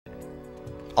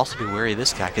also be wary of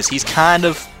this guy, because he's kind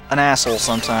of an asshole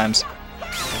sometimes.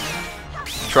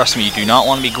 Trust me, you do not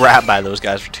want to be grabbed by those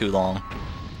guys for too long.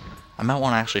 I might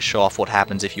want to actually show off what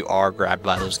happens if you are grabbed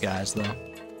by those guys, though.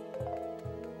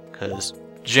 Because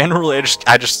generally,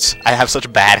 I have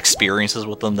such bad experiences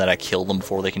with them that I kill them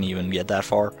before they can even get that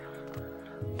far.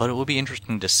 But it would be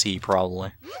interesting to see,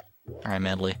 probably. Alright,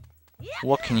 Medley.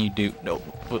 What can you do? No,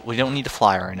 we don't need to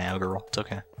fly right now, girl. It's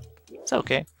okay. It's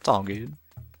okay. It's all good.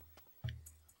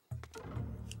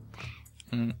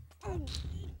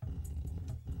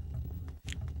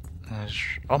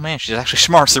 Oh man, she's actually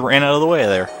smart, so ran out of the way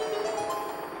there.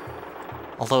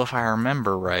 Although, if I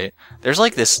remember right, there's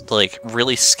like this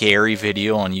really scary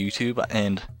video on YouTube,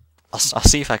 and I'll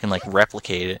see if I can like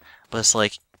replicate it. But it's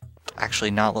like, actually,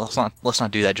 let's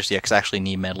not do that just yet, because I actually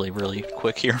need Medley really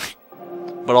quick here.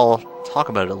 But I'll talk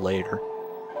about it later.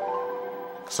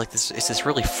 It's like it's this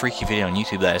really freaky video on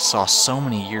YouTube that I saw so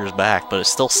many years back, but it's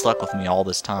still stuck with me all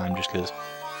this time, just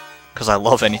because I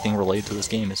love anything related to this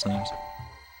game, it seems.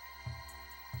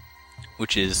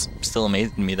 Which is still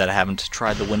amazing to me that I haven't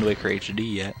tried the Wind Waker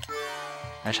HD yet.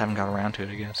 I just haven't got around to it,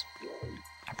 I guess.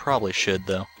 I probably should,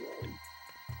 though.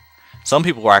 Some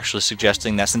people were actually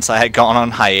suggesting that since I had gone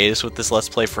on hiatus with this Let's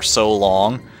Play for so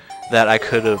long, that I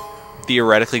could have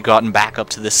theoretically gotten back up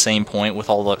to this same point with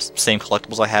all the same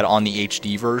collectibles I had on the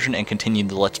HD version and continued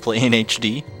the Let's Play in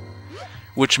HD.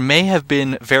 Which may have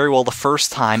been very well the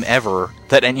first time ever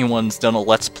that anyone's done a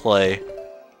Let's Play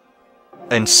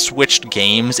and switched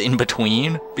games in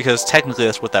between, because technically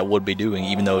that's what that would be doing,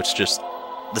 even though it's just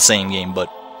the same game,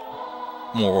 but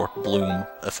more bloom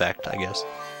effect, I guess.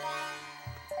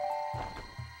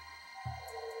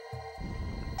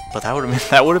 But that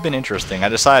would have been interesting. I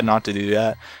decided not to do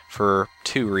that for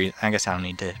 2 reasons. I guess I don't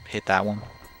need to hit that one.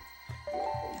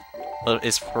 But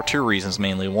it's for 2 reasons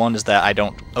mainly. One is that I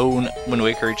don't own Wind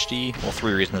Waker HD. Well,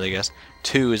 3 reasons, I guess.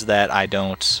 2 is that I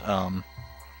don't.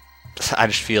 I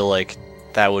just feel like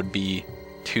that would be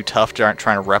too tough trying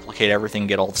to replicate everything and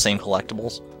get all the same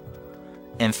collectibles.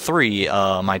 And 3,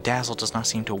 my Dazzle does not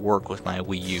seem to work with my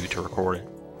Wii U to record it.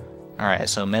 Alright,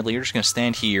 so Medley, you're just going to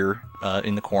stand here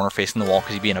in the corner facing the wall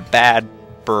because you're being a bad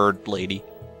bird lady,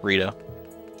 Rita.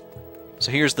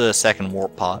 So here's the second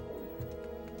warp pot.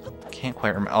 Can't quite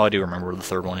remember. Oh, I do remember where the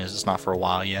third one is. It's not for a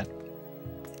while yet.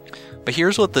 But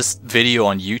here's what this video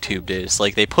on YouTube did. It's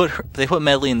like they put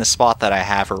Medley in the spot that I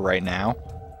have her right now,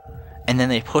 and then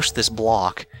they pushed this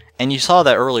block. And you saw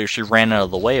that earlier. She ran out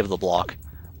of the way of the block.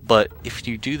 But if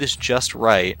you do this just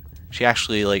right, she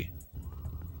actually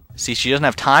see, she doesn't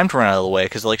have time to run out of the way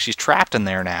because she's trapped in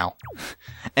there now.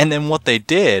 And then what they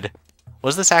did, what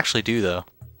does this actually do though?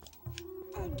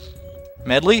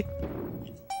 Medley?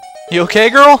 You okay,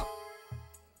 girl?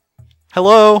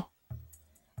 Hello?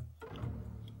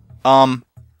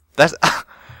 That's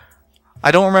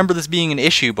I don't remember this being an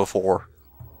issue before.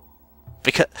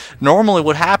 Because normally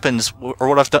what happens, or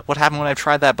what happened when I've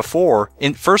tried that before,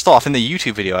 first off, in the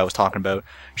YouTube video I was talking about,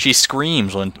 she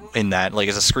screams in that,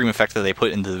 it's a scream effect that they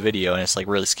put into the video, and it's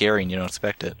really scary and you don't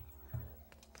expect it.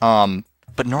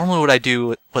 But normally what I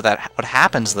do, what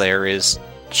happens there is,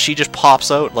 she just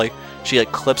pops out, she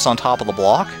clips on top of the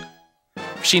block.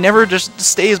 She never just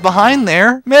stays behind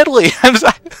there. Medley!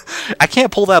 I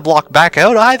can't pull that block back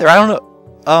out either, I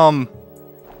don't know.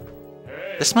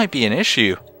 This might be an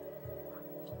issue.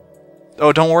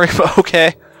 Oh, don't worry about.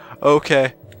 Okay.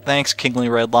 Okay. Thanks, Kingly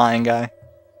Red Lion guy.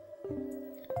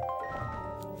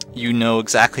 You know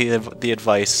exactly the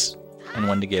advice and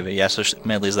when to give it. Yeah, so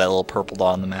Medley's that little purple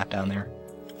dot on the map down there.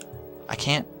 I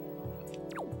can't.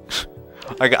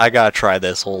 I gotta try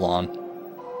this. Hold on.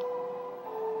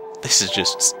 This is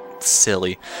just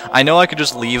silly. I know I could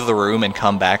just leave the room and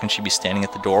come back and she'd be standing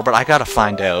at the door, but I gotta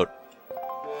find out.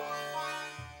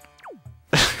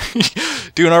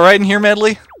 Doing alright in here,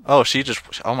 Medley? Oh, she just...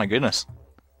 Oh my goodness.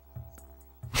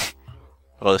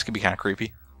 Oh, this could be kind of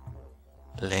creepy.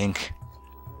 Link.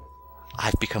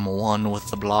 I've become one with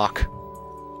the block.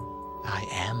 I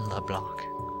am the block.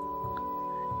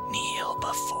 Kneel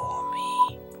before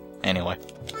me. Anyway.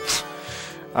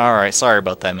 Alright, sorry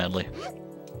about that, Medley.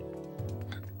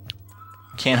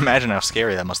 Can't imagine how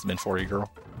scary that must have been for you,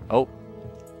 girl. Oh.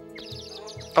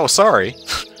 Oh, sorry.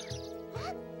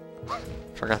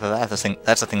 Forgot that's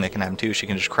a thing that can happen too. She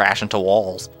can just crash into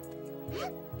walls.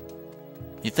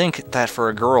 You'd think that for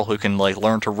a girl who can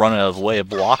learn to run out of the way of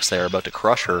blocks there about to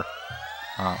crush her.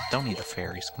 Don't need the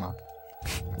fairies, come on.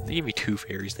 They give you 2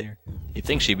 fairies there. You'd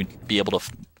think she'd be able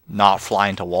to not fly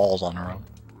into walls on her own.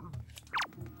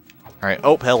 Alright,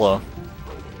 oh, hello.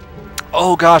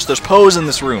 Oh gosh, there's Poes in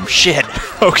this room. Shit.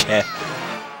 Okay.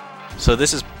 So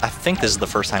this is, I think this is the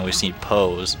first time we've seen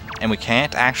Poes, and we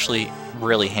can't actually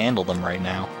really handle them right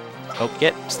now. Oh,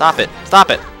 stop it,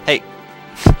 hey,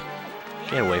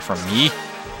 get away from me.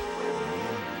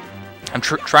 I'm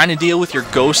trying to deal with your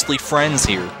ghostly friends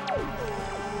here.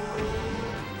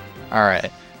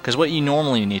 Alright, because what you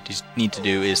normally need to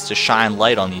do is to shine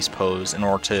light on these Poes in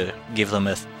order to give them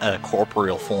a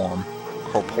corporeal form.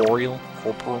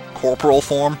 Corporal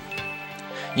form?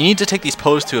 You need to take these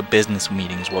Poes to a business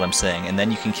meeting is what I'm saying, and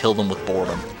then you can kill them with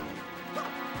boredom.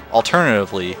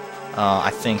 Alternatively, I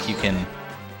think you can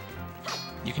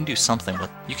do something with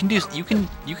you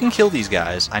can kill these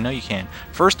guys. I know you can.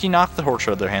 First you knock the torch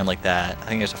out of their hand like that. I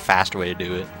think there's a faster way to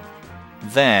do it.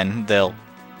 Then they'll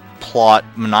plot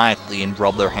maniacally and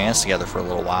rub their hands together for a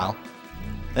little while.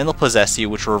 Then they'll possess you,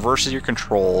 which reverses your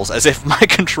controls, as if my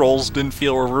controls didn't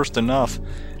feel reversed enough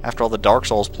after all the Dark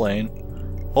Souls playing.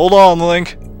 Hold on,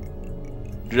 Link!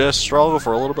 Just struggle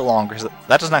for a little bit longer, because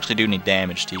that doesn't actually do any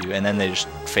damage to you, and then they just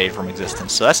fade from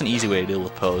existence. So that's an easy way to deal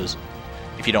with Poes,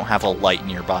 if you don't have a light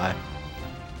nearby.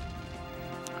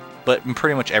 But in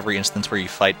pretty much every instance where you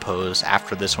fight Poes,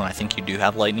 after this one I think you do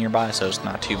have light nearby, so it's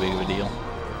not too big of a deal.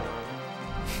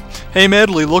 Hey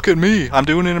Medley, look at me! I'm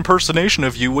doing an impersonation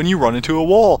of you when you run into a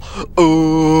wall!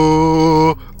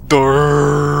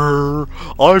 Durr!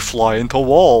 I fly into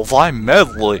walls, I'm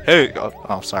Medley! Hey!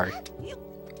 Oh, sorry.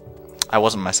 I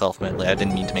wasn't myself, Medley. I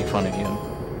didn't mean to make fun of you.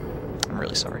 I'm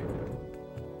really sorry.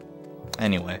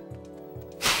 Anyway.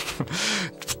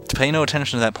 Pay no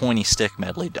attention to that pointy stick,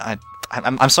 Medley.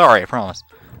 I'm sorry, I promise.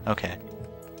 Okay.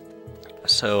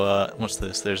 So, what's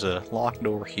this? There's a locked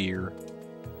door here,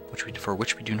 for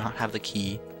which we do not have the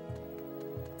key.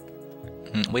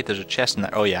 Wait, there's a chest in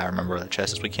there. Oh yeah, I remember where that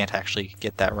chest is. We can't actually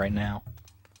get that right now.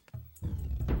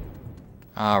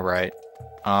 Alright.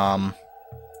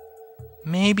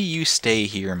 Maybe you stay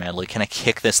here, Medley. Can I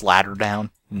kick this ladder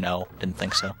down? No, didn't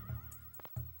think so.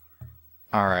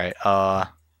 Alright,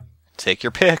 take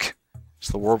your pick. It's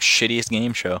the world's shittiest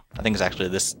game show. I think it's actually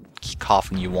this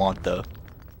coffin you want, though.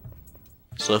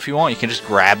 So if you want, you can just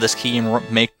grab this key and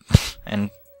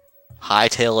and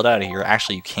hightail it out of here.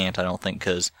 Actually, you can't, I don't think,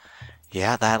 because,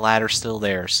 yeah, that ladder's still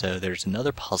there. So there's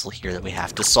another puzzle here that we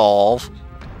have to solve,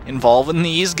 involving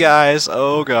these guys.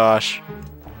 Oh, gosh.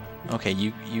 Okay,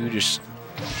 you just...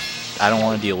 I don't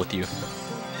want to deal with you.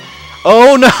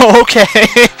 Oh, no,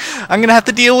 okay! I'm gonna have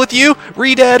to deal with you!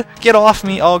 Redead! Get off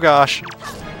me! Oh, gosh.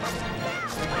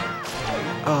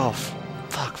 Oh,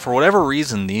 fuck. For whatever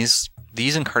reason, these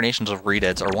incarnations of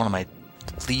Redeads are one of my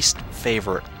least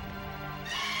favorite.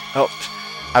 Oh,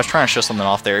 I was trying to show something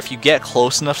off there. If you get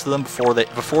close enough to them before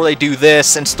they do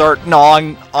this and start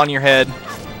gnawing on your head,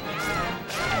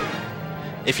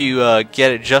 if you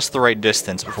get it just the right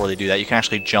distance before they do that, you can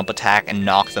actually jump attack and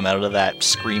knock them out of that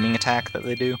screaming attack that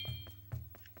they do.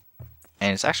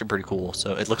 And it's actually pretty cool.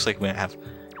 So it looks like we have...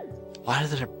 Why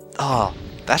did it... Oh,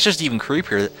 that's just even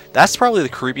creepier. That's probably the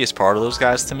creepiest part of those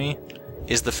guys to me,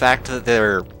 is the fact that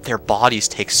their bodies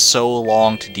take so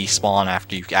long to despawn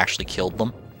after you've actually killed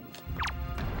them.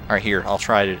 Alright, here, I'll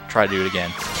try to do it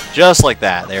again. Just like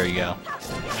that, there you go.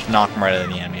 Just knock them right out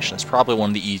of the animation. It's probably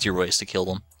one of the easier ways to kill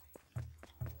them.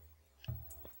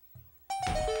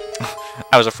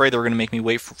 I was afraid they were going to make me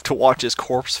wait to watch his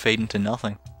corpse fade into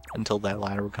nothing until that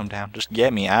ladder would come down. Just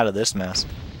get me out of this mess.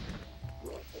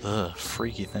 Ugh,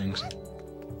 freaky things.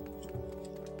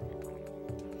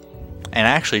 And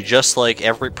actually, just like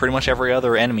pretty much every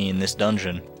other enemy in this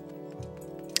dungeon,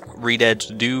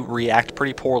 Redeads do react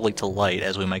pretty poorly to light,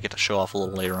 as we might get to show off a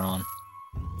little later on.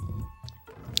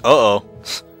 Uh-oh.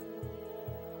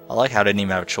 I like how I didn't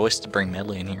even have a choice to bring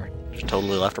Medley in here. Just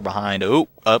totally left her behind. Oh,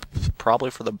 up.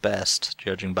 Probably for the best,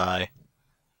 judging by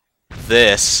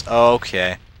this.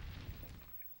 Okay.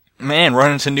 Man,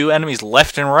 running into new enemies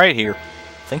left and right here.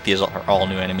 I think these are all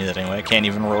new enemies anyway. I can't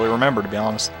even really remember, to be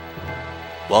honest.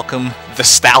 Welcome, the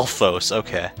Stalfos.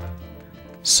 Okay.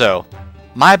 So,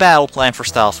 my battle plan for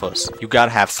Stalfos. You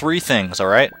gotta have 3 things,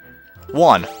 alright?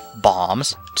 1,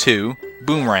 bombs. 2,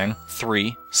 boomerang.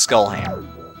 3, skullhammer.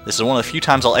 This is one of the few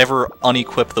times I'll ever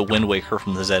unequip the Wind Waker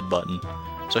from the Z button.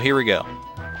 So here we go.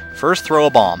 First, throw a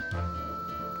bomb.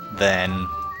 Then,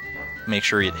 make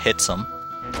sure it hits him.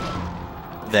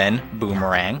 Then,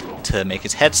 boomerang to make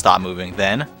his head stop moving.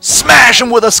 Then, smash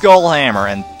him with a skull hammer,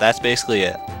 and that's basically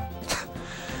it.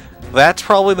 That's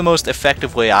probably the most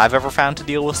effective way I've ever found to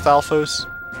deal with Stalfos.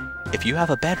 If you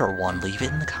have a better one, leave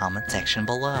it in the comment section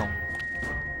below.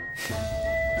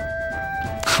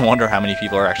 I wonder how many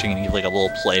people are actually going to give like a little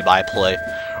play-by-play.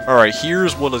 Alright,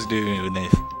 here's what it's doing.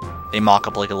 They mock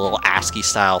up like a little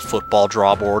ASCII-style football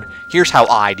draw board. Here's how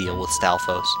I deal with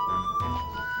Stalfos.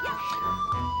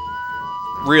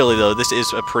 really though, this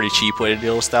is a pretty cheap way to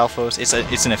deal with Stalfos.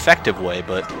 It's an effective way,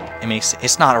 but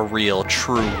it's not a real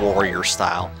true warrior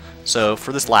style. So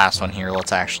for this last one here,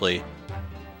 let's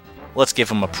give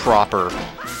him a proper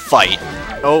fight.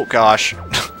 Oh gosh.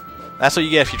 That's what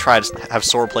you get if you try to have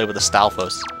swordplay with a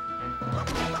Stalfos.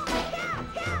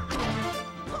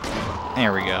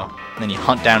 There we go. And then you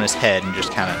hunt down his head and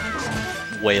just kind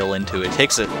of wail into it. It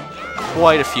takes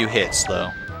quite a few hits though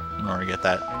in order to get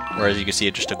that. Whereas you can see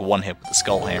it just took one hit with the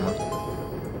skull hammer.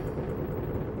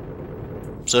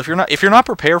 So if you're not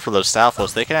prepared for those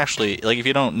Stalfos, they can actually, like, if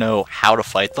you don't know how to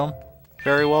fight them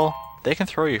very well, they can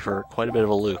throw you for quite a bit of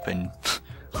a loop. And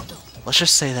let's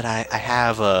just say that I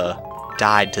have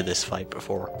died to this fight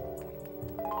before.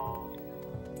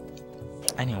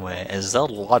 Anyway, as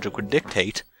Zelda logic would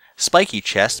dictate, spiky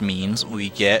chest means we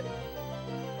get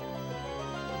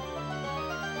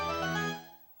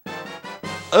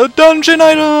a dungeon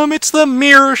item! It's the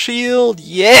mirror shield!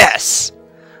 Yes!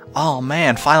 Oh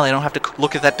man, finally I don't have to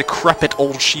look at that decrepit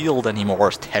old shield anymore,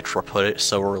 as Tetra put it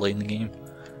so early in the game.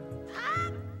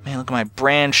 Man, look at my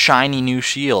brand shiny new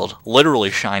shield. Literally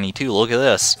shiny too, look at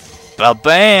this.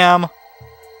 Ba-bam!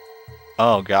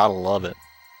 Oh, gotta love it.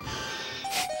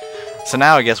 So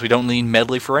now I guess we don't need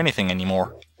Medley for anything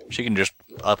anymore. She can just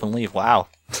up and leave. Wow.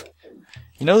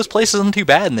 You know, this place isn't too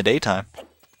bad in the daytime.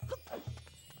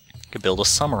 Could build a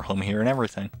summer home here and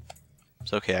everything.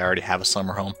 It's okay, I already have a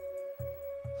summer home.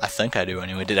 I think I do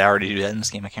anyway. Did I already do that in this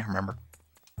game? I can't remember.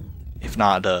 If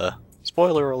not,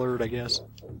 spoiler alert, I guess.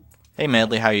 Hey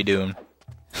Medley, how you doing?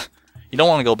 You don't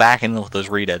want to go back in with those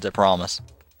Redeads, I promise.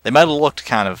 They might have looked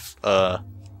kind of, well,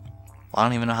 I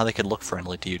don't even know how they could look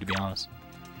friendly to you, to be honest.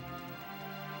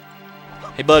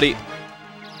 Hey buddy!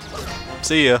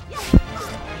 See ya!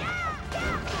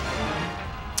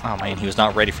 Oh man, he was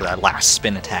not ready for that last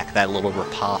spin attack, that little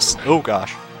riposte. Oh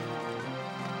gosh.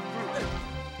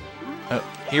 Oh,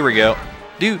 here we go.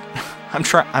 Dude,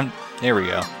 there we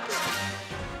go.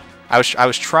 I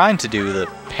was trying to do the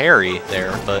parry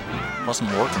there, but it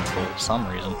wasn't working for some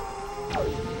reason.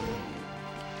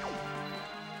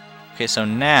 Okay, so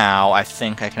now I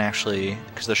think I can actually,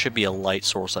 because there should be a light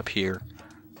source up here.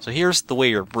 So here's the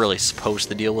way you're really supposed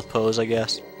to deal with Poes, I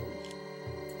guess.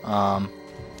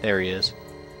 There he is.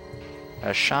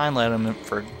 Gotta shine light on him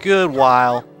for a good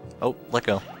while. Oh, let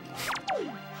go.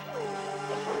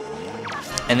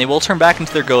 And they will turn back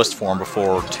into their ghost form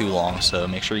before too long, so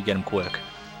make sure you get them quick.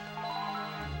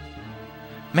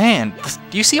 Man,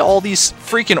 do you see all these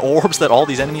freaking orbs that all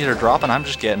these enemies are dropping? I'm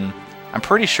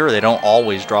pretty sure they don't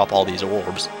always drop all these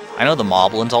orbs. I know the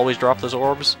Moblins always drop those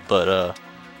orbs, but,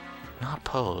 not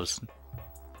Poes.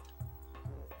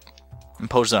 And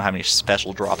Poes don't have any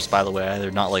special drops, by the way, either.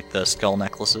 Not like the skull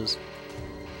necklaces.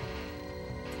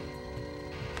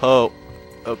 Poe.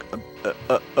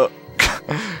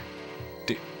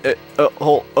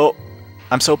 Oh.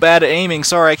 I'm so bad at aiming.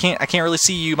 Sorry, I can't really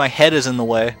see you. My head is in the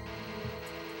way.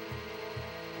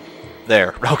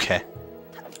 There. Okay.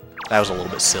 That was a little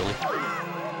bit silly.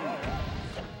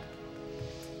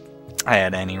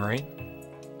 At any rate.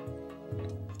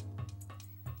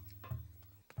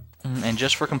 And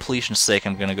just for completion's sake,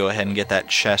 I'm going to go ahead and get that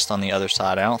chest on the other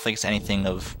side. I don't think it's anything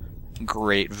of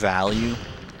great value.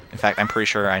 In fact, I'm pretty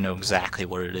sure I know exactly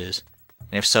what it is.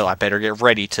 And if so, I better get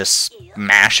ready to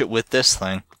smash it with this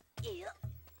thing.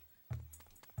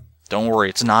 Don't worry,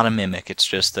 it's not a mimic. It's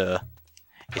just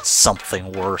it's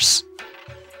something worse.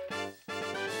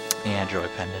 Yeah, joy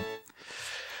pendant.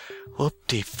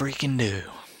 Whoop-de-freaking do.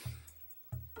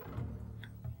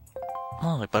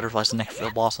 Oh, like butterflies and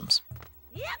nectar blossoms.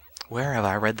 Where have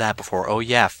I read that before? Oh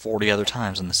yeah, 40 other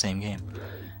times in the same game.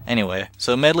 Anyway,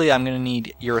 so Medley, I'm going to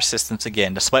need your assistance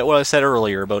again. Despite what I said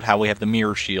earlier about how we have the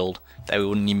mirror shield, that we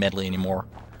wouldn't need Medley anymore.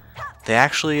 They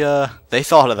actually, they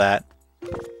thought of that.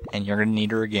 And you're going to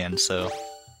need her again, so...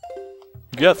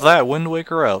 Get that Wind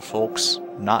Waker out, folks.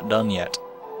 Not done yet.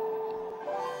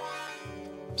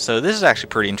 So this is actually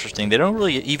pretty interesting. They don't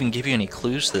really even give you any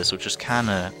clues to this, which is kind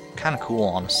of cool,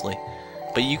 honestly.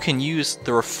 But you can use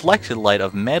the reflected light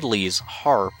of Medley's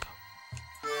harp.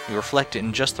 You reflect it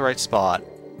in just the right spot,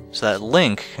 so that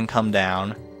Link can come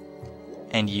down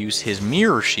and use his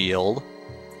mirror shield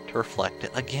to reflect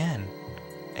it again.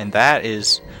 And that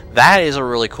is a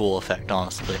really cool effect,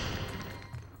 honestly.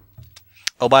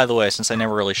 Oh, by the way, since I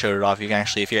never really showed it off, you can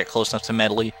actually, if you get close enough to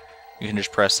Medley, you can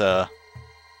just press, well,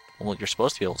 you're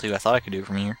supposed to be able to. I thought I could do it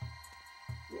from here.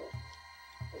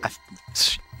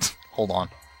 Hold on.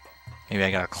 Maybe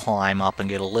I gotta climb up and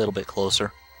get a little bit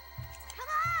closer.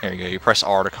 There you go, you press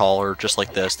R to call her, just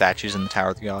like the statues in the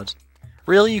Tower of the Gods.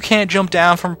 Really? You can't jump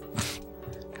down from...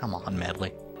 Come on,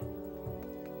 Medley.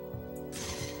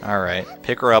 Alright,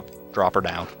 pick her up, drop her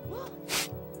down.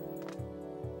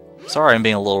 Sorry I'm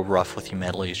being a little rough with you,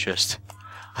 Medley, it's just...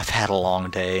 I've had a long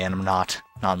day, and I'm not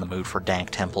in the mood for dank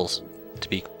temples, to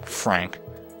be frank.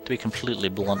 To be completely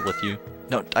blunt with you.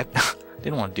 No, I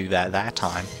didn't want to do that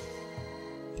time.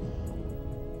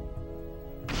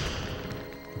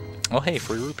 Oh hey,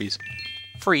 free rupees.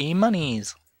 Free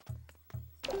monies!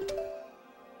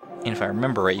 And if I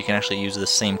remember right, you can actually use the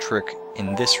same trick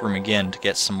in this room again to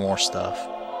get some more stuff.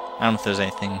 I don't know if there's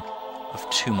anything of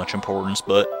too much importance,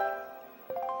 but...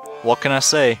 What can I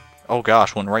say? Oh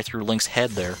gosh, went right through Link's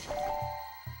head there.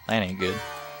 That ain't good.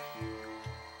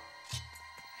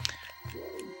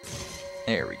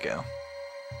 There we go.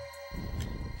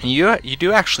 And you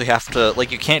do actually have to,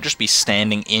 like, you can't just be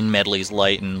standing in Medley's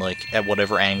light and, like, at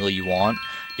whatever angle you want.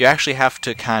 You actually have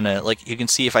to kind of, like, you can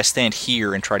see if I stand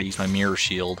here and try to use my mirror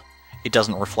shield, it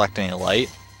doesn't reflect any light.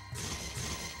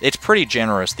 It's pretty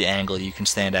generous, the angle you can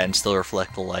stand at and still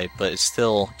reflect the light, but it's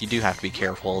still, you do have to be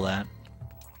careful of that.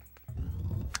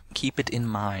 Keep it in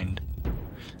mind.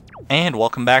 And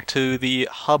welcome back to the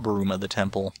hub room of the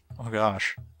temple. Oh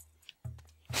gosh.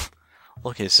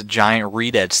 Look, it's a giant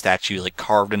Redead statue, like,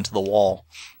 carved into the wall.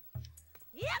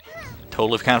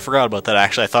 Totally kind of forgot about that,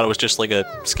 actually. I thought it was just, like, a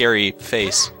scary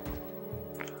face.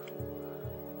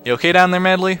 You okay down there,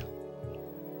 Medley?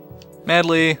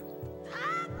 Medley?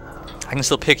 I can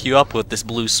still pick you up with this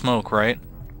blue smoke, right?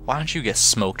 Why don't you get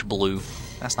smoked blue?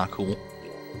 That's not cool.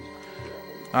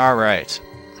 Alright.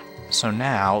 So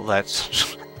now,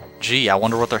 that's... Gee, I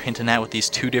wonder what they're hinting at with these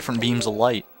two different beams of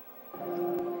light.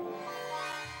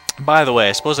 By the way,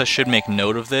 I suppose I should make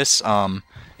note of this.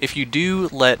 If you do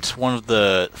let one of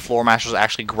the floor masters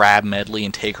actually grab Medley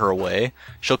and take her away,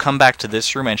 she'll come back to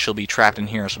this room and she'll be trapped in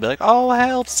here. She'll be like, "Oh,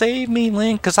 help, save me,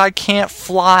 Link, because I can't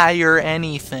fly or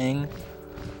anything."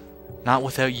 Not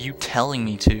without you telling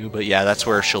me to, but yeah, that's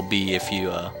where she'll be if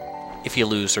you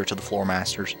lose her to the floor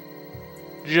masters.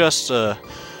 Just a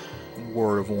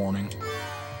word of warning.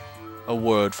 A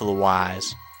word for the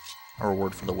wise. Or a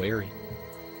word for the wary.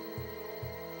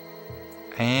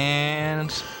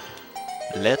 And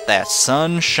let that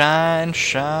sunshine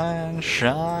shine,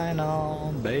 shine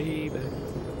on, baby.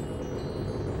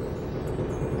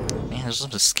 Man, there's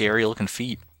some scary looking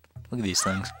feet. Look at these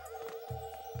things.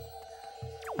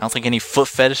 I don't think any foot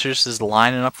fetishists is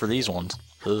lining up for these ones.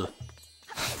 Ugh.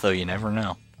 Though you never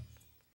know.